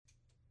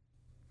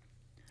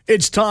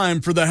It's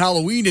time for the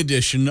Halloween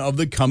edition of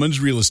the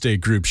Cummins Real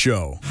Estate Group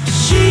show.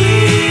 She's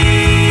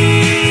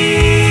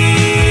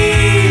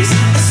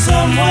a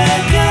somewhere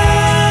girl.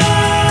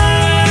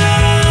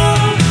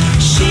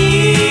 She's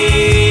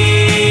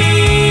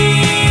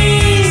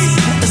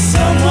a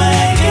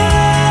somewhere girl.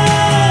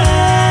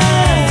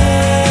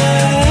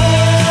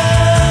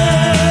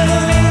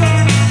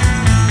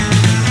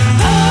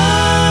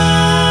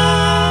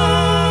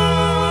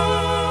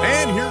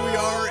 And here we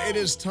are. It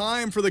is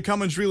time for the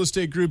Cummins Real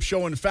Estate Group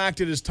show. In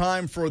fact, it is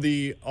time for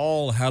the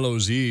All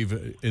Hallows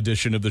Eve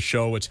edition of the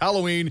show. It's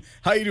Halloween.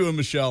 How you doing,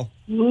 Michelle?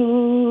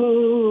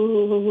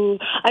 Ooh,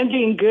 I'm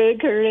doing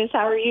good, Curtis.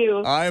 How are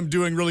you? I'm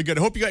doing really good.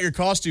 I hope you got your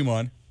costume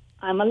on.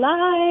 I'm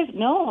alive.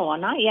 No,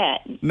 not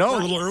yet. No, a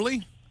little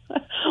early? Well,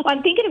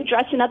 I'm thinking of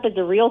dressing up as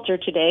a realtor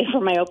today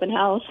for my open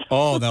house.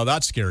 Oh, now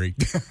that's scary.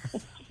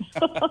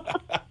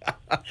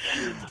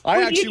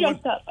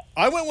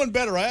 I went one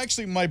better.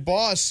 My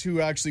boss,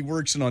 who actually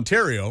works in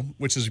Ontario,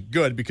 which is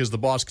good because the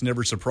boss can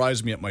never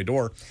surprise me at my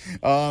door.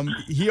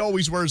 He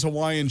always wears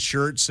Hawaiian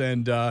shirts,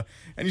 and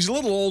he's a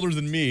little older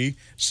than me.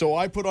 So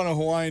I put on a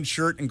Hawaiian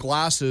shirt and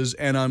glasses,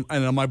 and I'm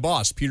my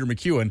boss, Peter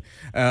McEwen.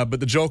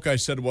 But the joke I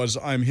said was,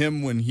 I'm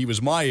him when he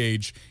was my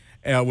age,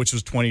 which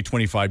was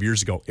 25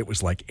 years ago. It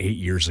was like 8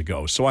 years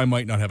ago. So I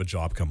might not have a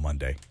job come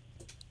Monday.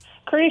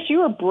 Curtis,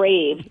 you are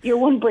brave. You're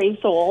one brave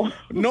soul.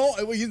 No,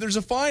 there's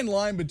a fine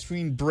line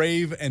between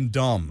brave and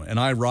dumb, and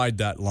I ride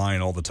that line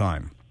all the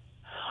time.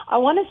 I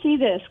want to see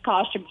this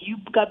costume. You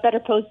got better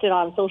posted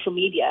on social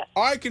media.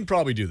 I can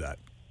probably do that.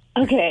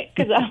 Okay,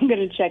 because I'm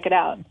going to check it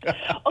out.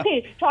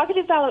 Okay, talking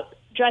about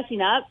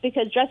dressing up,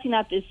 because dressing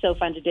up is so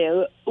fun to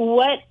do.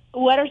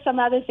 What are some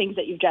other things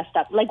that you've dressed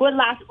up? Like what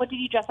did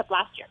you dress up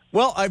last year?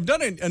 Well, I've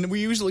done it, and we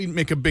usually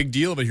make a big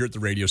deal of it here at the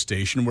radio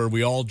station, where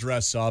we all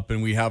dress up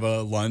and we have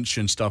a lunch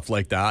and stuff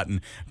like that. And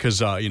because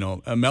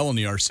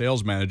Melanie, our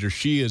sales manager,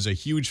 she is a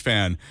huge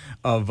fan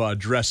of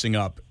dressing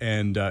up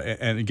and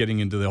getting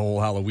into the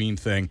whole Halloween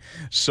thing.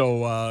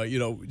 So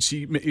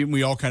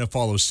we all kind of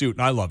follow suit,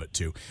 and I love it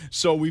too.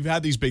 So we've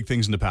had these big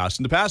things in the past.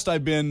 In the past,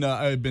 I've been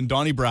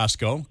Donnie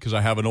Brasco, because I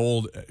have an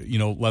old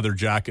leather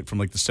jacket from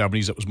like the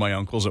 70s that was my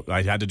uncle's that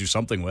I had to do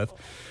something with.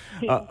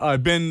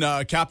 I've been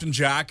Captain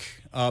Jack,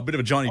 a bit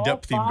of a Johnny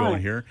Depp theme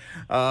going here.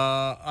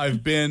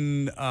 I've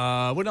been,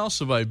 what else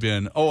have I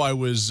been? Oh, I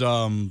was,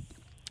 John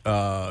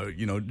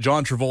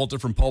Travolta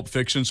from Pulp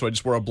Fiction, so I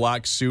just wore a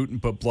black suit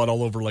and put blood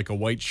all over like a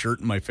white shirt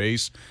in my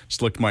face,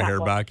 slicked my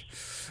hair back.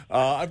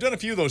 I've done a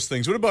few of those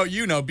things. What about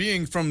you now?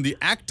 Being from the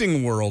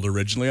acting world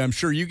originally, I'm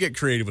sure you get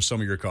creative with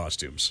some of your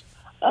costumes.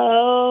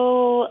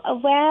 Oh,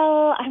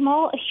 well,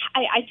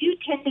 I do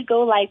tend to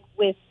go like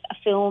with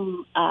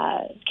film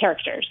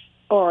characters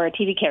or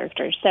TV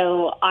characters.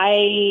 So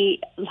last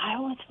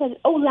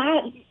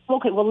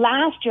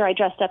year I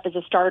dressed up as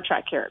a Star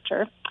Trek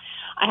character.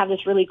 I have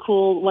this really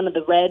cool, one of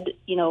the red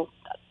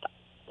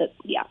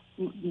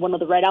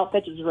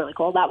outfits was really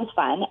cool. That was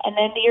fun. And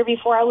then the year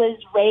before I was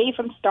Rey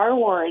from Star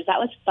Wars. That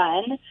was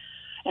fun.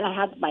 And I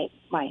had my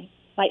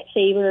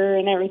lightsaber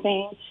and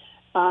everything.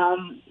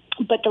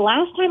 But the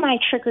last time I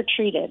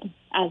trick-or-treated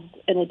as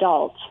an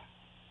adult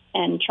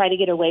and tried to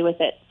get away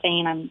with it,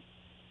 saying I'm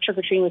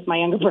trick-or-treating with my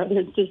younger brother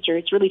and sister,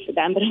 it's really for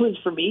them, but it was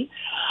for me.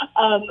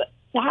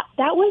 That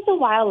was a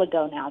while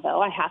ago now,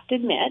 though, I have to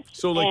admit.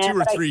 So like 2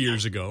 or 3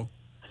 years ago.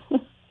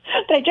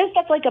 But I dressed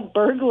up like a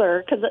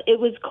burglar because it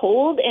was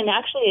cold, and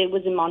actually it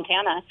was in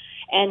Montana,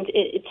 and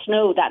it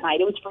snowed that night.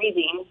 It was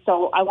freezing,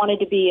 so I wanted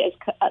to be as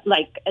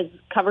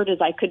covered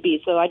as I could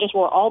be. So I just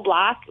wore all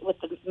black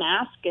with the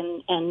mask,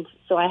 and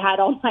so I had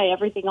all my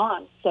everything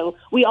on. So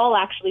we all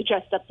actually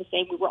dressed up the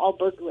same. We were all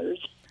burglars.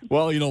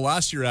 Well,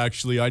 last year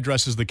actually I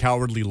dressed as the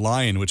Cowardly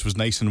Lion, which was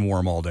nice and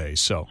warm all day.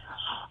 So.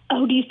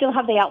 Oh, do you still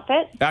have the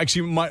outfit?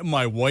 Actually,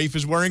 my wife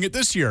is wearing it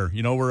this year.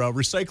 We're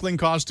recycling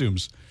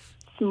costumes.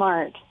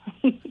 Smart.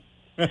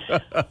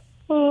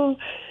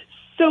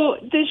 So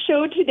the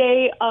show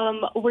today,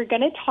 we're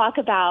going to talk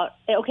about,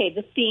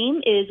 the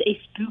theme is a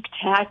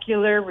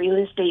spooktacular real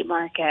estate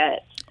market.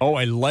 Oh,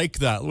 I like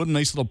that. What a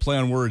nice little play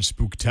on words,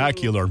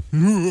 spooktacular.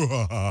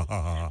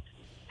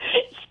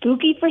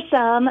 Spooky for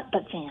some,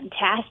 but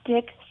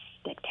fantastic,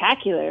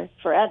 spectacular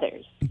for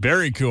others.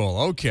 Very cool.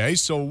 Okay,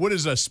 so what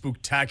does a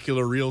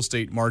spooktacular real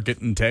estate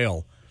market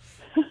entail?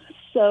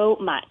 So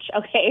much.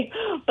 Okay,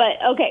 but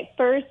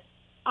first,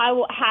 I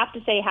will have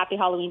to say happy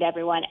Halloween to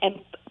everyone,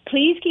 and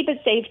please keep it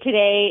safe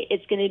today.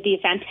 It's going to be a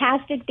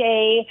fantastic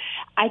day.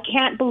 I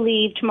can't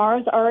believe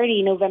tomorrow's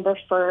already November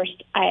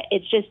 1st.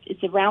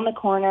 It's around the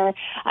corner,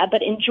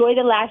 but enjoy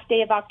the last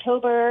day of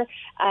October.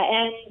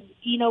 And,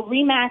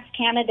 RE/MAX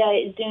Canada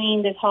is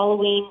doing this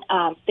Halloween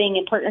thing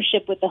in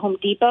partnership with the Home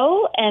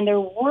Depot, and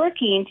they're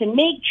working to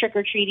make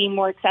trick-or-treating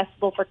more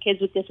accessible for kids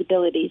with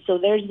disabilities. So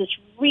there's this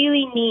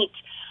really neat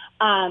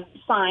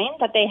sign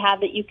that they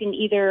have that you can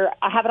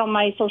I have it on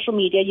my social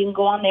media. You can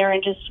go on there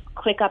and just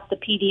click up the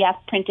PDF,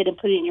 print it, and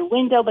put it in your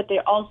window. But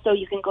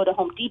you can go to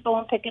Home Depot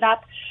and pick it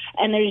up.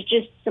 And there's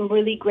just some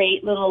really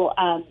great little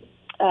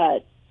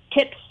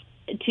tips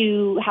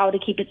to how to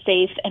keep it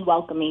safe and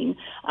welcoming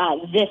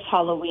this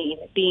Halloween,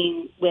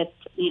 being with,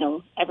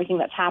 everything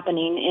that's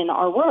happening in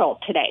our world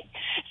today.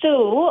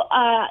 So,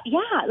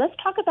 let's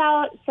talk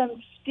about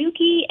some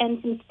spooky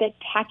and some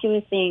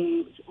spectacular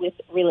things with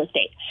real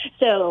estate.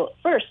 So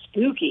first,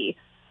 spooky.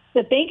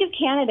 The Bank of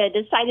Canada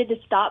decided to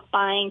stop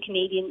buying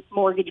Canadian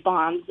mortgage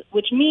bonds,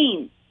 which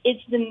means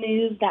it's the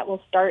move that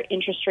will start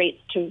interest rates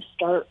to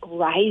start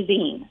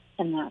rising.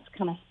 And that's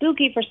kind of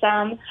spooky for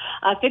some.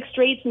 Fixed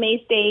rates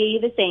may stay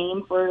the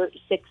same for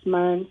 6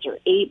 months or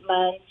 8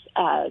 months.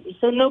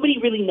 So nobody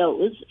really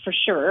knows for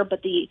sure.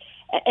 But the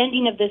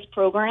ending of this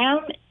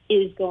program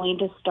is going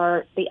to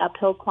start the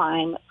uphill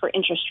climb for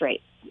interest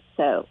rates.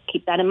 So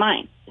keep that in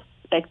mind.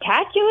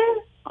 Spectacular,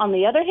 on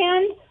the other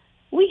hand,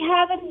 we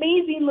have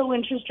amazing low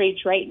interest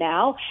rates right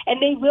now,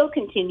 and they will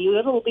continue.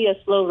 It'll be a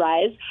slow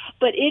rise,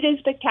 but it is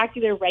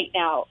spectacular right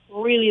now,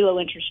 really low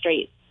interest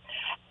rates.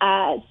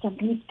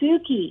 Something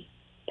spooky,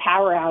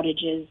 power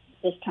outages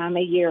this time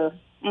of year.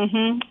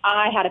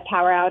 I had a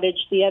power outage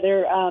the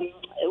other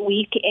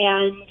week,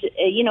 and,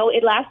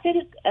 it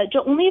lasted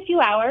only a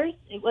few hours.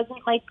 It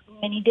wasn't like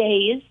many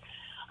days,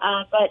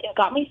 but it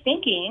got me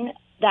thinking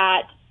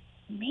that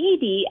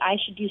maybe I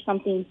should do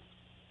something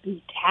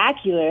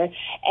spectacular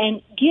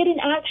and get an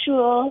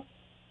actual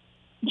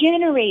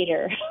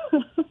generator.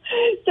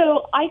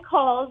 So I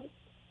called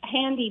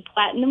Handy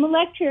Platinum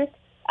Electric.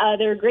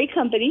 They're a great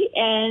company,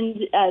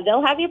 and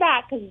they'll have your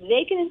back because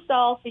they can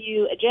install for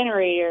you a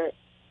generator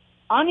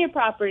on your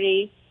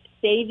property,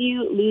 save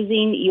you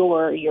losing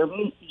your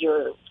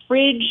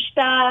fridge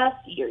stuff,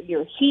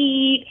 your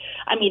heat.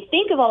 I mean,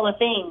 think of all the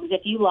things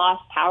if you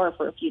lost power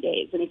for a few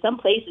days. And in some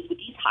places with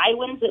these high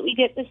winds that we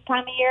get this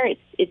time of year,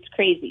 it's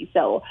crazy.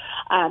 So,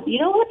 you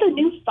know what the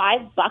new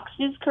 $5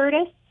 is,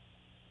 Curtis?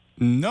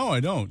 No, I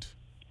don't.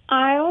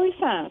 I always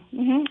have.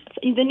 The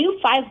new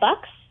 $5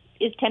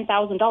 is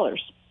 $10,000.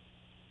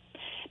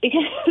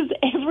 Because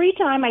every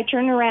time I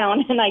turn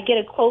around and I get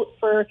a quote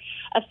for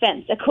a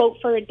fence, a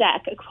quote for a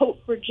deck, a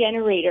quote for a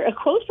generator, a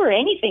quote for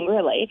anything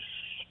really,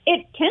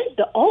 it tends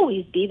to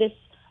always be this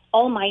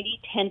almighty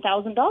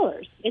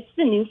 $10,000. It's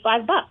the new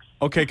 $5.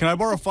 Okay, can I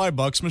borrow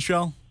 $5,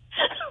 Michelle?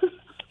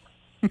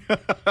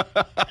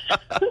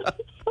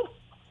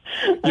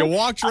 You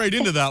walked right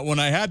into that one.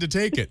 I had to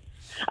take it.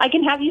 I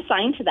can have you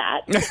sign to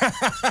that.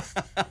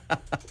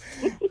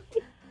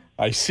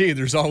 I see.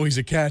 There's always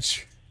a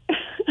catch.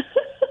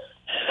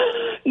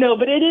 No,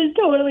 but it is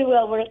totally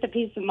well worth the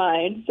peace of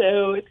mind.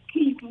 So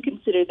you can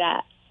consider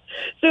that.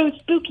 So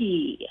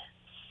spooky.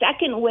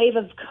 Second wave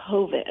of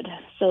COVID.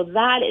 So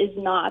that is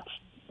not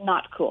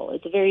cool.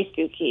 It's very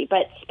spooky.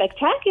 But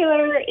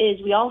spectacular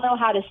is we all know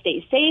how to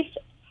stay safe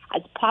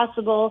as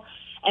possible.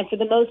 And for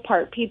the most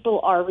part, people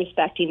are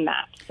respecting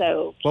that.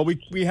 So, well, we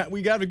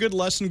got a good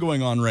lesson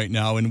going on right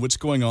now in what's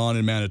going on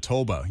in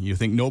Manitoba. You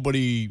think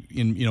nobody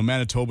in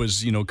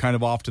Manitoba's kind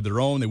of off to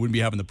their own; they wouldn't be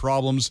having the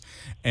problems.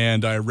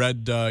 And I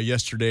read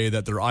yesterday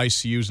that their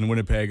ICUs in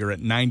Winnipeg are at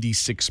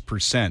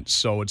 96%.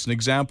 So it's an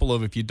example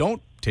of if you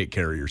don't take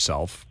care of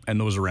yourself and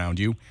those around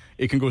you,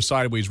 it can go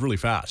sideways really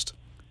fast.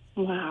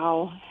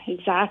 Wow,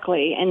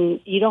 exactly. And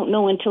you don't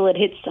know until it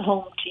hits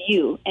home to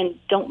you, and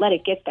don't let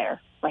it get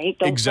there. Right?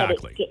 Don't let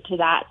it get to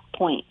that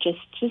point. Just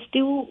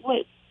do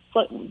what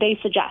they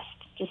suggest.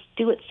 Just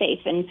do it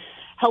safe and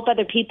help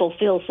other people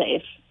feel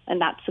safe,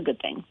 and that's a good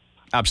thing.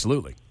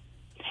 Absolutely.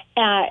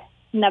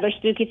 Another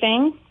spooky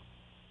thing,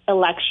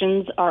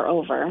 elections are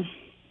over.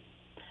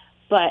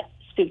 But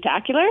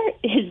spectacular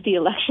is the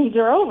elections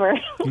are over.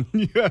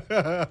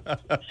 Yeah.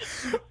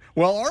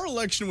 Well, our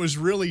election was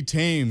really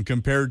tame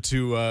compared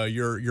to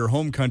your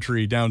home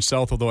country down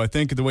south, although I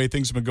think the way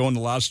things have been going the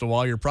last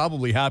while, you're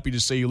probably happy to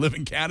say you live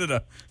in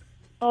Canada.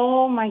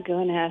 Oh, my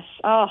goodness.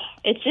 Oh,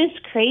 it's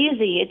just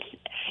crazy.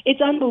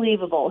 It's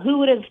unbelievable. Who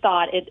would have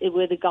thought it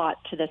would have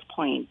got to this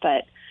point?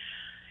 But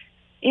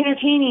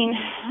entertaining,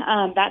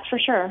 that's for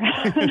sure.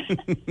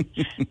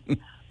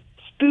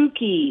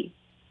 Spooky.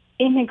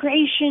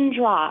 Immigration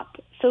drop.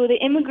 So the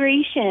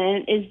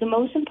immigration is the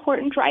most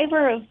important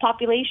driver of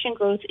population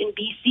growth in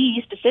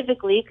BC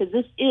specifically, because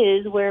this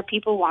is where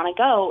people want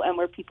to go and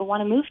where people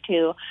want to move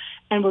to,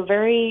 and we're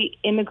very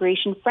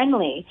immigration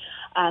friendly.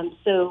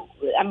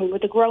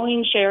 With a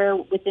growing share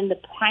within the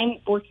prime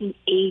working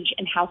age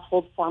and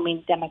household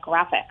forming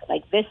demographic,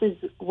 like this is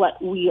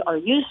what we are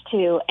used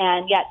to,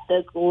 and yet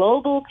the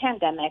global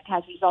pandemic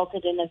has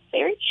resulted in a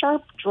very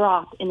sharp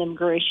drop in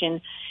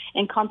immigration,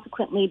 and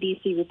consequently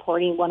BC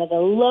reporting one of the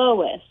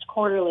lowest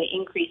quarterly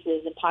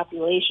increases in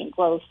population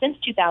growth since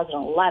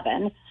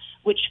 2011,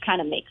 which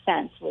kind of makes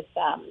sense with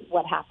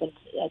what happened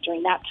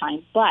during that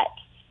time. But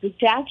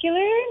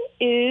spectacular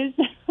is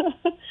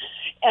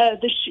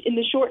in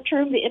the short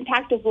term, the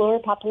impact of lower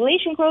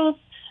population growth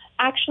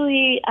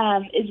actually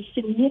is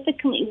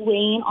significantly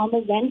weighing on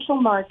the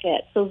rental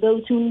market. So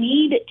those who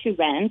need to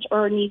rent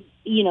or need,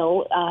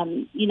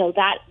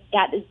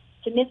 that is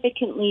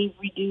significantly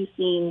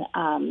reducing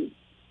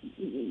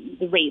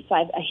the rates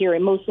I hear,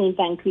 mostly in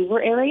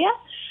Vancouver area.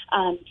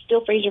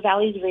 Still, Fraser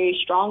Valley is very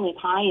strong and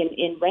high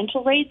in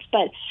rental rates,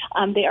 but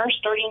they are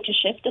starting to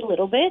shift a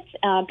little bit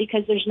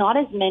because there's not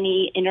as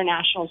many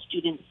international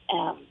students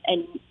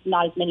and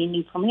not as many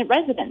new permanent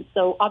residents.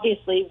 So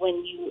obviously,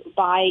 when you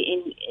buy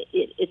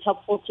it's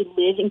helpful to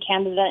live in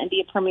Canada and be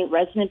a permanent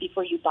resident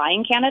before you buy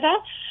in Canada.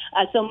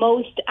 So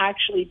most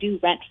actually do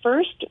rent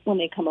first when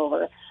they come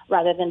over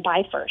rather than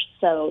buy first.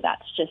 So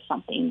that's just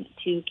something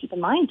to keep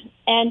in mind.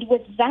 And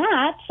with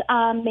that,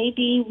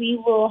 maybe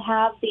we will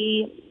have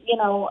the,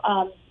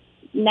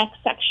 next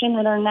section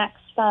in our next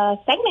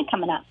segment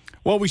coming up.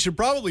 Well, we should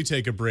probably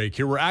take a break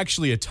here. We're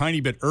actually a tiny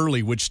bit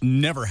early, which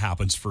never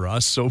happens for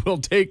us, so we'll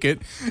take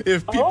it.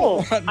 If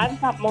people want... I've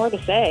got more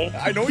to say.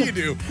 I know you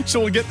do.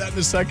 So we'll get that in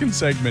the second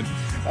segment.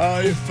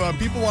 If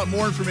people want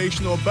more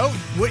information, though, about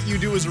what you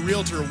do as a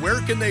realtor, where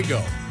can they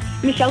go?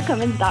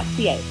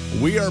 MichelleCummins.ca.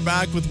 We are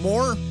back with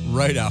more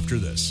right after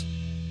this.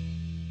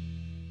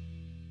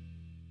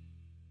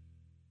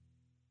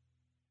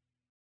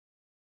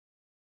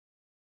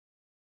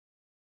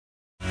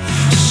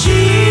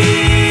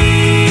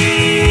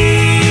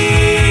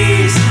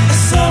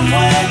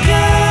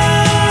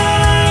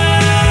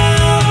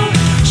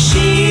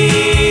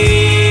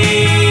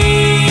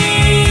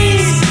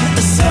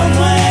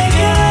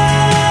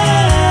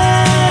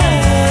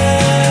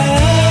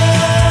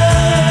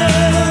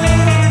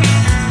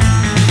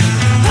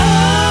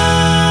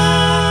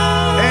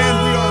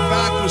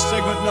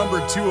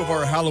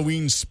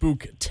 Halloween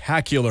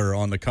Spooktacular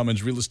on the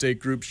Cummins Real Estate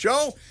Group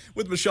show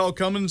with Michelle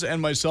Cummins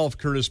and myself,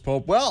 Curtis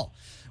Pope. Well,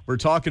 we're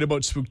talking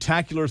about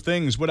spooktacular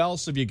things. What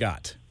else have you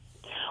got?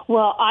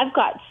 Well, I've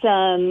got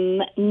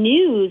some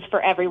news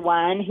for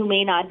everyone who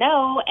may not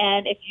know,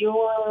 and if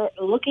you're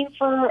looking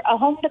for a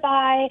home to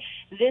buy,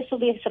 this will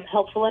be some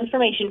helpful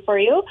information for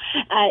you.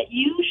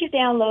 You should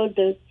download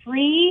the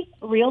free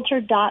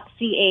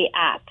Realtor.ca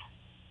app.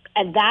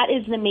 And that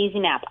is an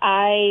amazing app.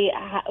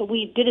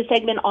 We did a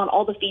segment on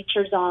all the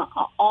features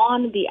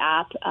on the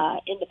app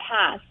in the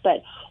past,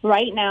 but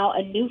right now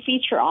a new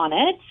feature on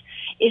it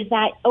is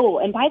that,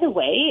 and by the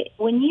way,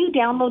 when you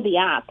download the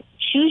app,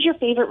 choose your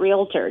favorite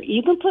realtor.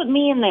 You can put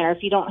me in there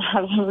if you don't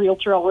have a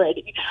realtor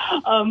already.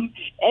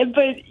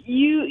 But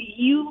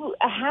you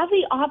have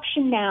the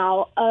option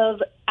now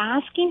of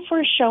asking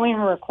for a showing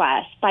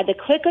request by the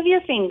click of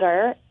your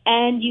finger,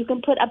 and you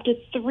can put up to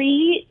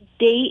 3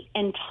 date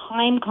and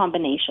time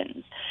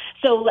combinations.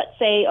 So let's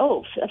say,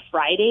 a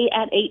Friday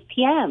at 8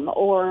 p.m.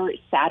 or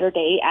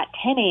Saturday at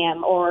 10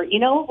 a.m. or,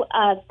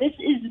 this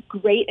is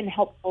great and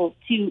helpful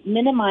to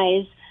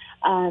minimize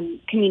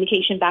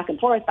communication back and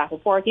forth,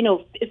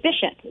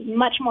 efficient,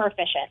 much more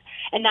efficient.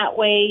 And that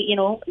way,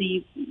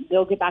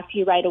 they'll get back to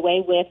you right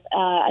away with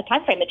a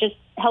time frame. It just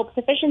helps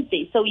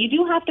efficiency. So you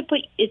do have to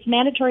it's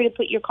mandatory to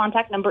put your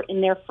contact number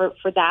in there for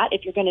that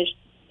if you're going to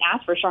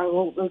ask for a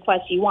showing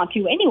request. You want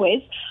to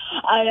anyways.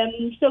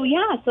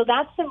 So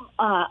that's some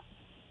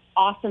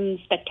awesome,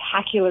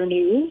 spectacular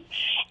news.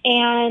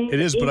 And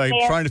it is, but I'm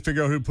trying to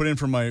figure out who to put in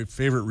for my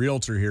favorite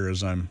realtor here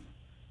as I'm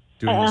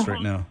doing this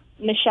right now.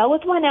 Michelle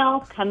with one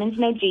L, Cummins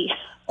no G.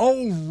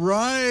 Oh,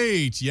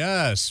 right.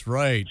 Yes,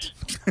 right.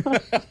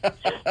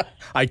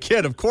 I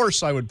kid. Of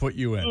course I would put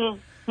you in.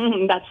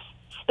 That's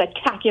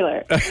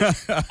spectacular.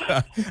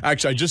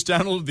 Actually, I just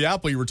downloaded the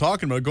app while you were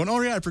talking about it, going,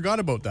 I forgot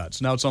about that.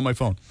 So now it's on my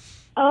phone.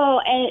 Oh,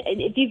 and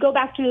if you go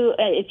back to,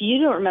 if you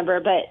don't remember,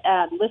 but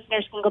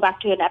listeners can go back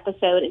to an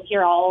episode and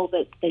hear all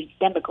the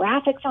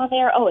demographics on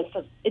there. Oh,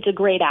 it's a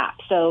great app.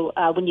 So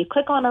when you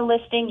click on a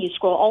listing, you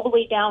scroll all the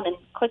way down and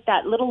click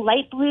that little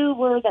light blue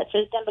word that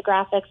says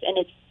demographics, and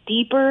it's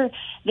deeper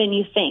than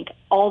you think,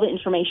 all the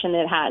information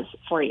that it has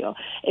for you.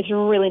 It's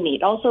really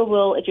neat.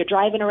 Also, if you're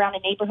driving around a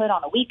neighborhood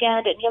on a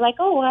weekend and you're like,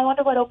 I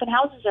wonder what open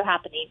houses are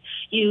happening,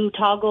 you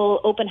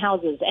toggle open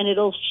houses, and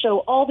it'll show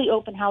all the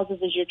open houses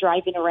as you're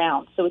driving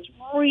around. So it's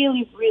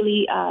really,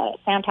 really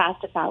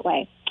fantastic that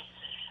way.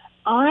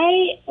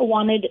 I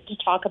wanted to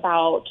talk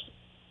about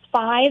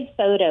 5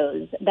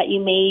 photos that you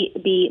may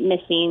be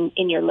missing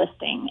in your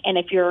listing. And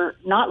if you're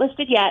not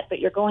listed yet, but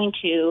you're going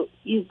to,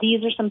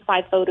 these are some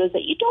 5 photos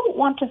that you don't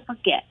want to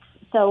forget.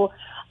 So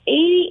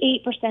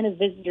 88% of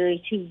visitors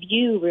who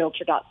view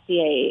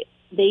Realtor.ca,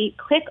 they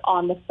click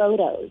on the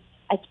photos.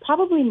 It's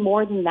probably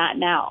more than that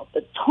now.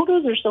 The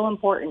photos are so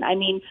important. I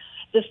mean,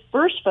 the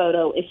first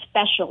photo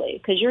especially,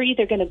 because you're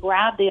either going to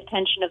grab the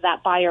attention of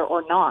that buyer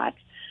or not.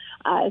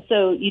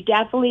 So you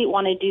definitely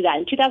want to do that.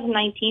 In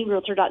 2019,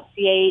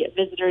 Realtor.ca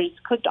visitors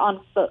clicked on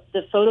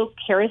the photo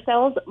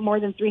carousels more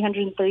than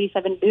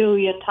 337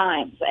 billion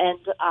times. And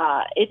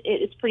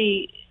it's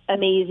pretty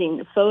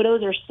amazing.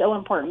 Photos are so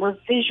important. We're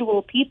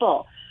visual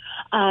people.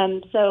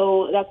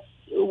 So that's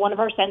one of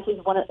our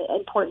senses, one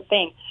important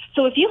thing.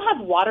 So if you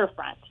have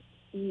waterfront,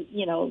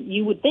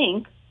 you would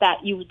think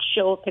that you would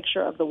show a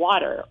picture of the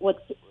water. What's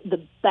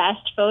the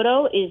best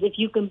photo is if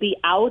you can be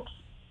out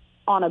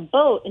on a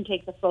boat and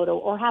take the photo,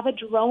 or have a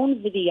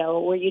drone video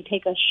where you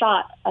take a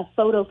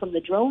photo from the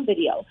drone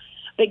video.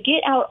 But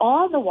get out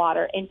on the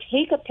water and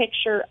take a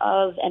picture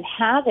of and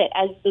have it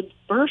as the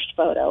first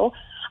photo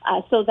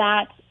so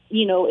that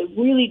it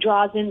really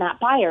draws in that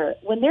buyer.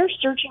 When they're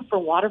searching for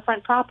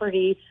waterfront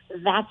property,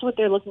 that's what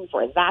they're looking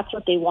for. That's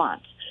what they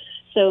want.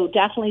 So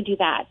definitely do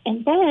that.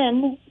 And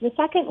then the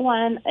second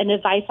one, an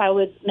advice I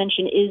would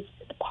mention is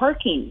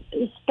parking,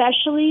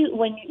 especially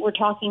when we're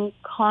talking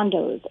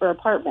condos or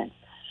apartments.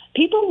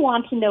 People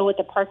want to know what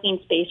the parking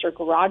space or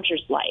garage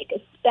is like,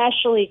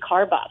 especially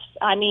car buffs.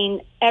 I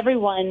mean,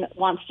 everyone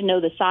wants to know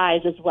the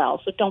size as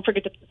well. So don't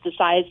forget to put the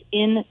size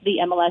in the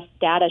MLS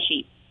data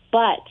sheet.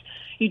 But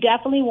you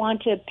definitely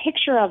want a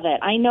picture of it.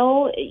 I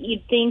know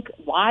you'd think,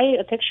 why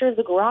a picture of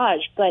the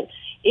garage? But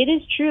it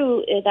is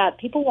true that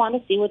people want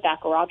to see what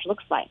that garage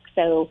looks like.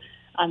 So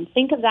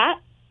think of that.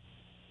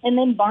 And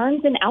then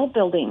barns and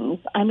outbuildings.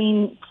 I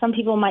mean, some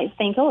people might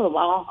think, oh,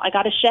 well, I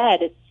got a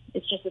shed.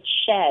 It's just a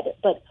shed.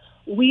 But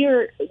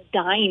we're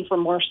dying for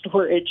more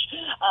storage.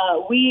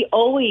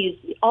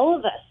 All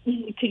of us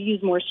could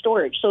use more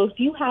storage. So if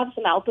you have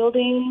some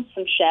outbuildings,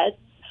 some sheds,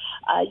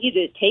 you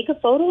take a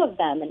photo of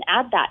them and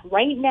add that.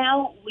 Right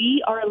now,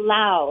 we are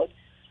allowed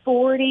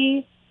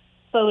 40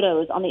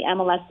 photos on the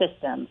MLS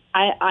system.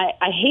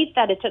 I hate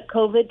that it took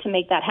COVID to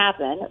make that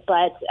happen,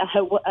 but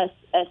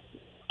a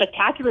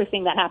spectacular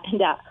thing that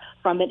happened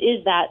from it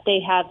is that they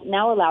have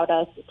now allowed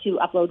us to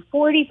upload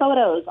 40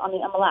 photos on the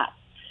MLS.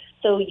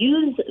 So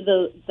use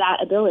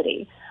that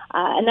ability.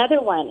 Another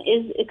one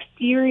is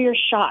exterior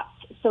shots.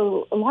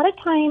 So a lot of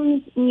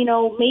times,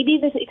 maybe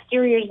the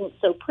exterior isn't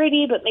so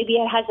pretty, but maybe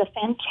it has a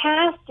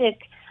fantastic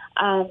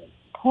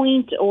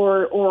point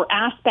or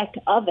aspect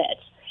of it.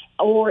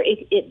 Or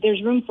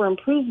there's room for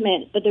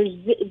improvement, but there's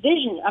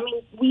vision. I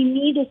mean, we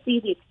need to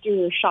see the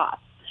exterior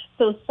shots.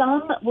 So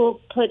some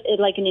will put it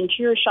like an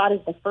interior shot as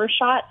the first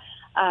shot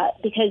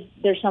because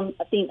there's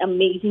something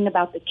amazing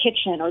about the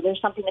kitchen or there's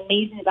something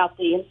amazing about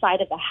the inside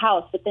of the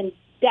house, but then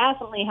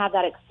definitely have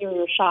that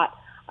exterior shot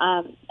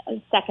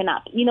second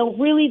up.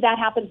 Really that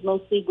happens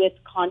mostly with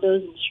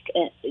condos.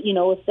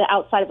 If the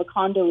outside of a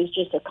condo is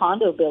just a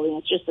condo building,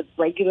 it's just a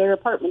regular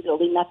apartment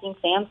building, nothing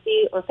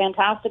fancy or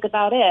fantastic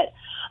about it,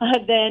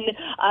 then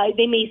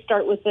they may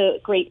start with a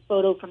great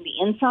photo from the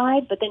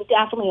inside, but then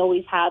definitely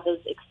always have those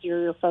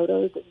exterior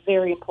photos. It's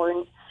very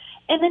important.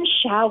 And then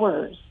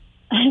showers.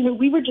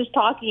 We were just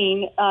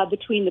talking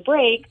between the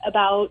break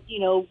about,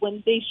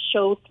 when they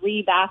show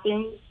 3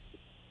 bathrooms,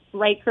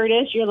 right,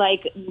 Curtis? You're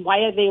like, why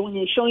are they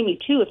only showing me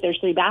 2 if there's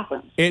 3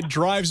 bathrooms? It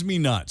drives me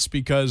nuts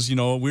because,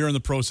 we're in the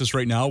process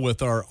right now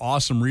with our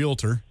awesome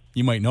realtor.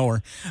 You might know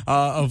her,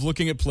 of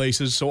looking at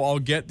places. So I'll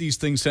get these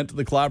things sent to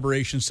the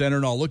collaboration center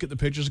and I'll look at the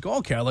pictures and go,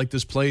 okay, I like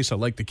this place. I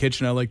like the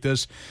kitchen. I like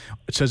this.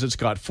 It says it's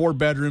got 4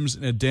 bedrooms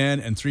and a den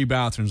and 3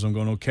 bathrooms. I'm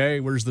going, okay,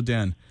 where's the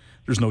den?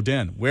 There's no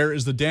den. Where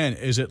is the den?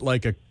 Is it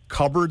like a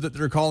cupboard that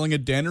they're calling a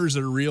den, or is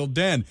it a real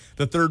den?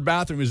 The 3rd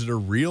bathroom, is it a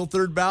real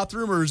 3rd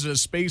bathroom, or is it a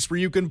space where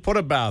you can put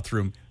a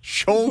bathroom?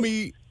 Show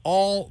me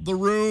all the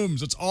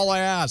rooms. That's all I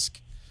ask.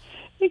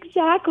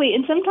 Exactly.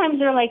 And sometimes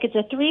they're like, it's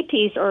a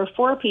 3-piece or a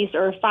 4-piece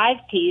or a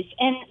 5-piece.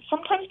 And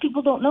sometimes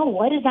people don't know,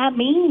 what does that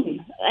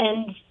mean?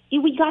 And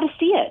we got to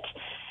see it.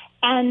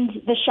 And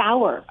the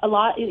shower, a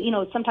lot,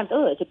 sometimes,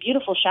 it's a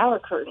beautiful shower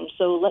curtain,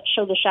 so let's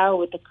show the shower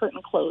with the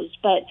curtain closed.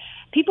 But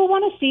people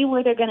want to see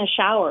where they're going to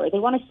shower. They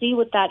want to see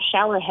what that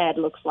shower head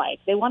looks like.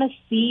 They want to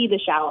see the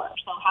shower,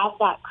 so have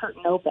that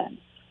curtain open.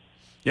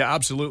 Yeah,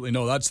 absolutely.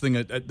 No, that's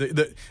the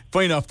thing.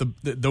 Funny enough,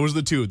 those are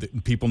the 2.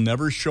 People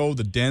never show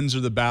the dens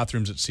or the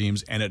bathrooms, it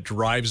seems, and it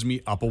drives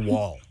me up a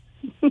wall.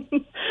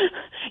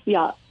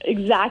 Yeah,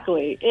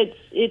 exactly.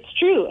 It's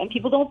true, and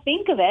people don't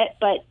think of it,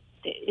 but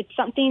it's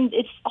something,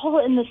 it's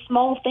all in the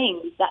small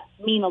things that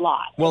mean a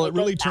lot. Well, it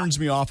really turns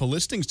me off of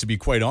listings, to be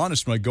quite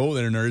honest. When I go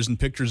there and there isn't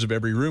pictures of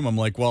every room, I'm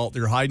like, well,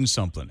 they're hiding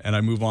something, and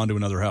I move on to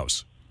another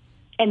house.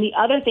 And the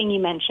other thing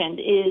you mentioned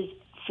is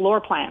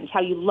floor plans,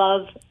 how you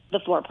love the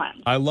floor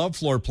plans. I love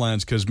floor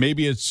plans because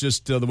maybe it's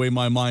just the way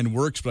my mind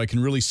works, but I can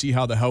really see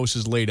how the house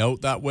is laid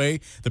out that way.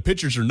 The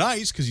pictures are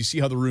nice because you see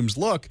how the rooms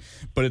look,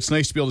 but it's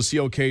nice to be able to see,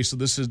 okay, so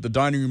this is the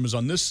dining room is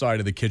on this side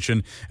of the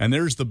kitchen, and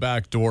there's the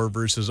back door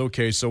versus,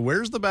 okay, so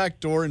where's the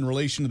back door in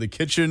relation to the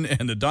kitchen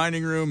and the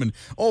dining room? And,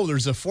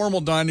 there's a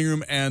formal dining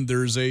room and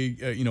there's an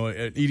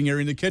eating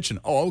area in the kitchen.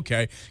 Oh,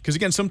 okay. Because,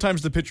 again,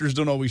 sometimes the pictures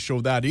don't always show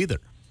that either.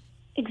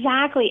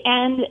 Exactly.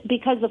 And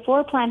because the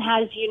floor plan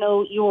has,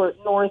 your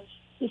north,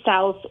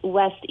 south,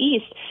 west,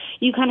 east,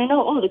 you kind of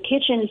know, the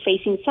kitchen is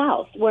facing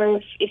south. Where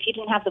if you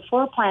didn't have the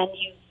floor plan,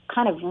 you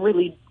kind of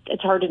really,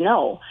 it's hard to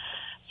know.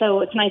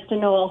 So it's nice to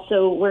know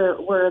also where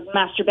the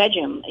master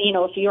bedroom,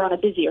 if you're on a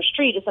busier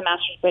street, is the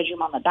master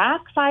bedroom on the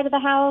back side of the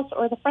house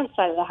or the front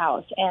side of the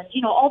house? And,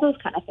 all those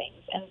kind of things.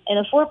 And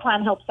a floor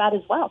plan helps that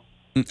as well.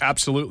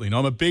 Absolutely. No,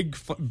 I'm a big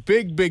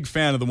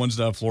fan of the ones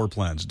that have floor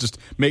plans. It just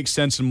makes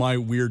sense in my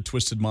weird,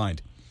 twisted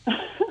mind.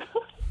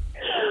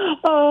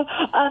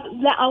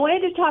 I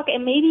wanted to talk,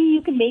 and maybe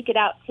you can make it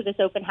out to this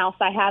open house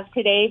I have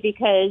today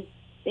because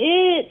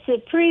it's a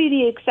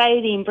pretty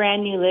exciting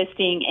brand new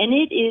listing, and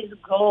it is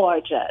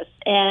gorgeous.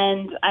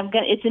 And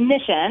it's in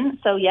Mission,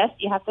 so yes,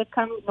 you have to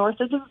come north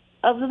of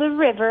the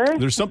river.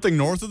 There's something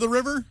north of the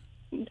river?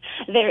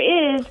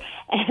 There is.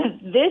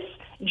 This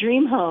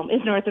dream home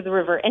is north of the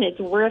river, and it's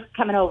worth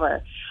coming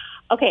over.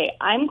 Okay,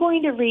 I'm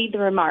going to read the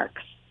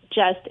remarks,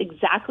 just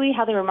exactly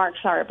how the remarks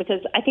are,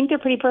 because I think they're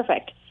pretty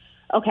perfect.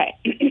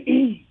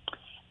 Okay.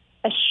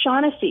 A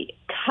Shaughnessy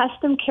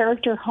custom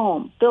character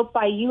home built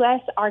by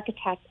U.S.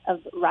 architect of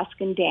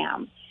Ruskin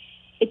Dam.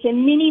 It's a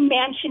mini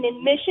mansion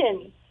in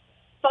Mission.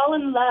 Fall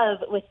in love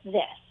with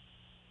this.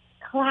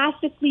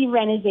 Classically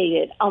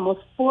renovated,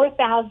 almost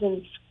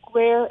 4,000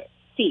 square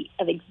feet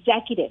of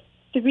executive,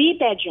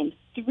 3-bedroom,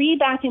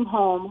 3-bathroom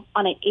home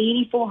on an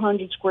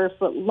 8,400 square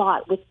foot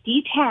lot with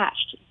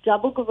detached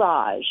double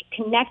garage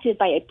connected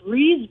by a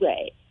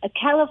breezeway, a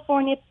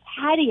California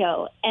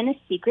patio, and a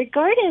secret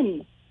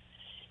garden.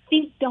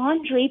 Think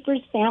Don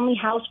Draper's family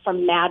house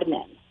from Mad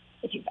Men,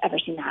 if you've ever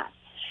seen that.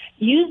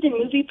 Used in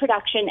movie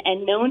production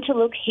and known to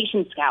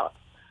location scouts.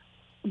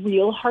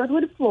 Real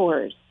hardwood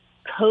floors,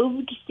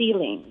 coved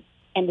ceilings,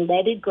 and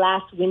leaded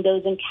glass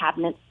windows and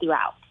cabinets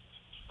throughout.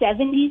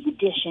 70s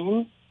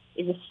edition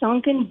is a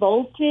sunken,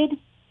 vaulted,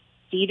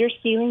 cedar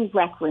ceiling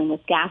rec room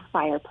with gas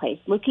fireplace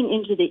looking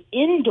into the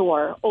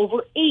indoor,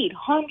 over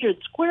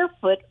 800 square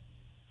foot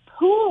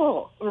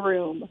pool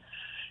room.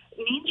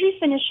 Needs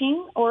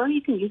refinishing, or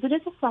you can use it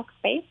as a flex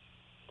space,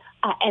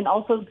 and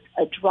also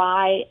a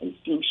dry and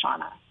steam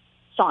sauna.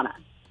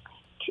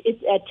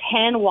 It's a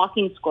 10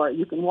 walking score.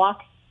 You can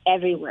walk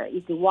everywhere.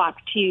 You can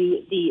walk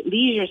to the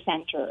leisure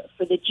center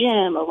for the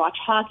gym or watch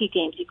hockey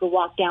games. You can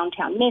walk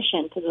downtown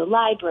Mission to the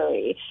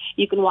library.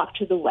 You can walk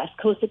to the West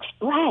Coast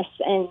Express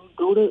and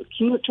go to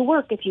commute to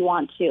work if you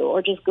want to,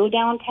 or just go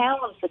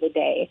downtown for the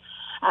day.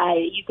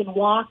 You can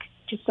walk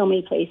to so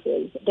many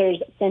places.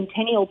 There's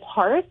Centennial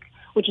Park,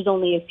 which is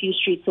only a few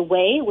streets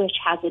away, which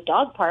has a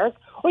dog park,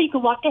 or you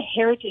can walk to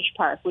Heritage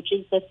Park, which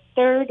is the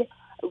third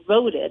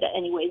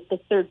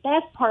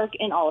best park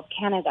in all of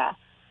Canada.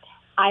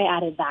 I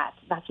added that.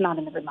 That's not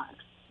in the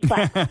remarks.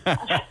 But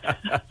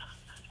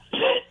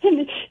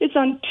it's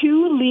on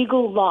 2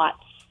 legal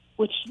lots,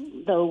 which,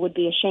 though, would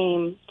be a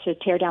shame to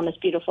tear down this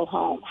beautiful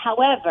home.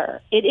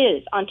 However, it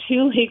is on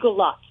 2 legal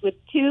lots with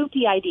 2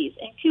 PIDs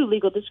and 2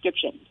 legal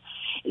descriptions,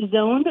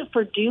 zoned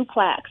for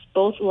duplex,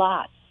 both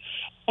lots.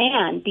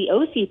 And the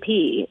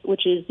OCP,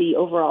 which is the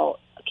overall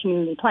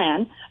community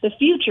plan, the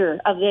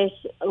future of this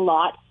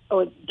lot,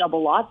 or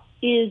double lot,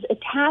 is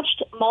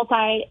attached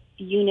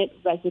multi-unit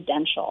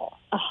residential.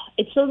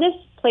 So this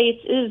place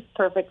is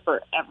perfect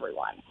for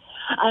everyone.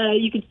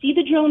 You can see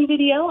the drone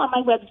video on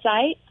my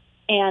website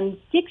and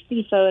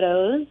 60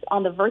 photos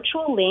on the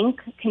virtual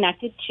link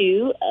connected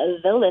to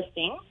the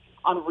listing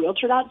on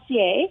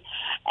Realtor.ca.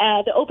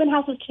 The open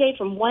house is today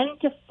from 1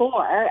 to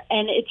 4,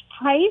 and it's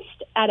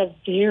priced at a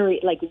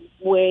very,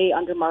 way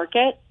under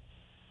market,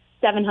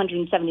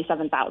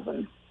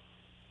 $777,000.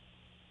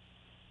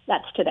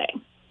 That's today.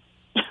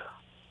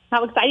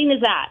 How exciting is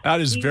that?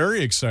 That is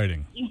very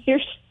exciting. You hear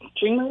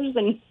streamers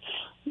and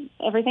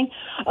everything.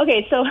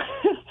 Okay, so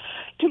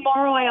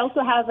tomorrow I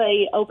also have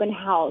a open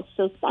house.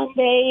 So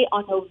Sunday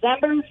on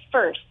November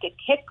 1st, to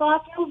kick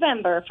off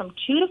November from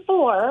 2 to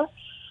 4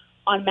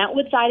 on Mount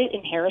Woodside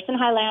in Harrison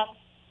Highlands.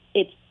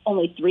 It's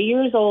only 3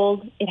 years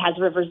old. It has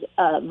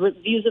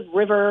views of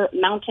river,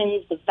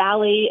 mountains, the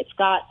valley. It's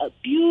got a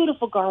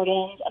beautiful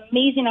garden,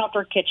 amazing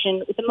outdoor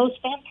kitchen with the most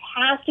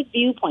fantastic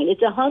viewpoint.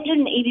 It's a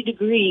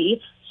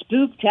 180-degree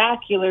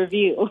Spooktacular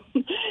view,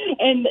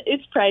 and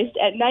it's priced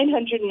at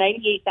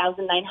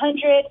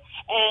 $998,900,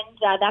 and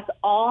that's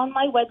all on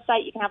my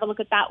website. You can have a look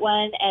at that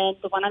one, and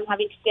the one I'm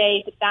having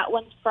today, but that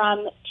one's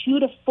from 2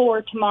 to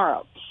 4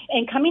 tomorrow.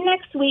 And coming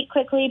next week,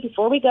 quickly,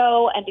 before we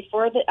go, and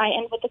before I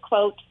end with the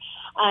quote,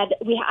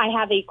 I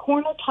have a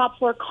corner top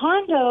floor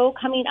condo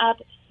coming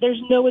up.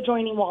 There's no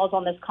adjoining walls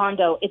on this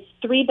condo. It's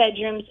 3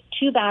 bedrooms,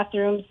 2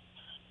 bathrooms,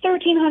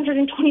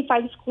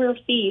 1,325 square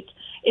feet.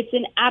 It's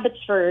in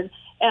Abbotsford.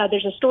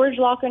 There's a storage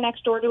locker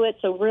next door to it,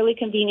 so really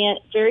convenient,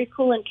 very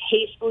cool and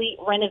tastefully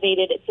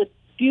renovated. It's a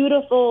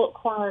beautiful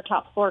corner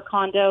top floor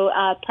condo,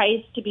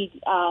 price to be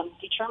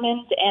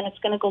determined, and it's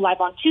going to go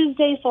live on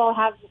Tuesday, so I'll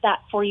have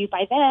that for you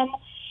by then.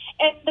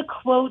 And the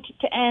quote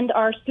to end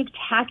our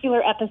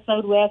Spooktacular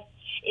episode with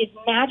is,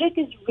 magic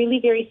is really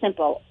very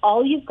simple.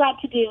 All you've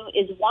got to do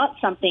is want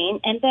something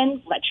and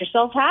then let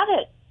yourself have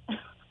it.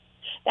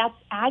 That's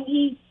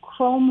Aggie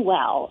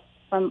Cromwell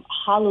from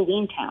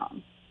Halloween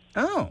Town.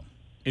 Oh,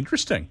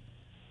 interesting.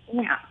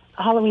 Yeah,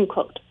 a Halloween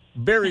quote.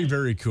 Very,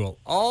 very cool.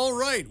 All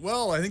right.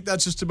 Well, I think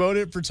that's just about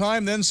it for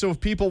time then. So if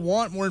people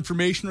want more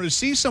information or to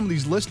see some of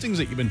these listings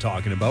that you've been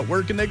talking about,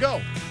 where can they go?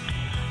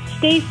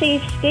 Stay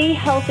safe, stay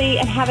healthy,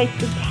 and have a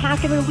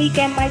spectacular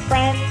weekend, my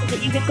friends.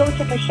 You can go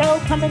to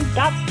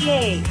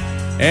michellecummins.ca.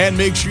 And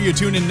make sure you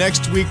tune in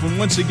next week when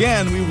once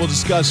again we will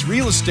discuss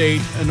real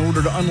estate in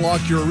order to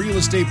unlock your real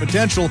estate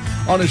potential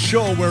on a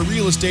show where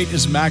real estate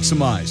is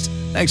maximized.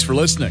 Thanks for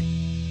listening.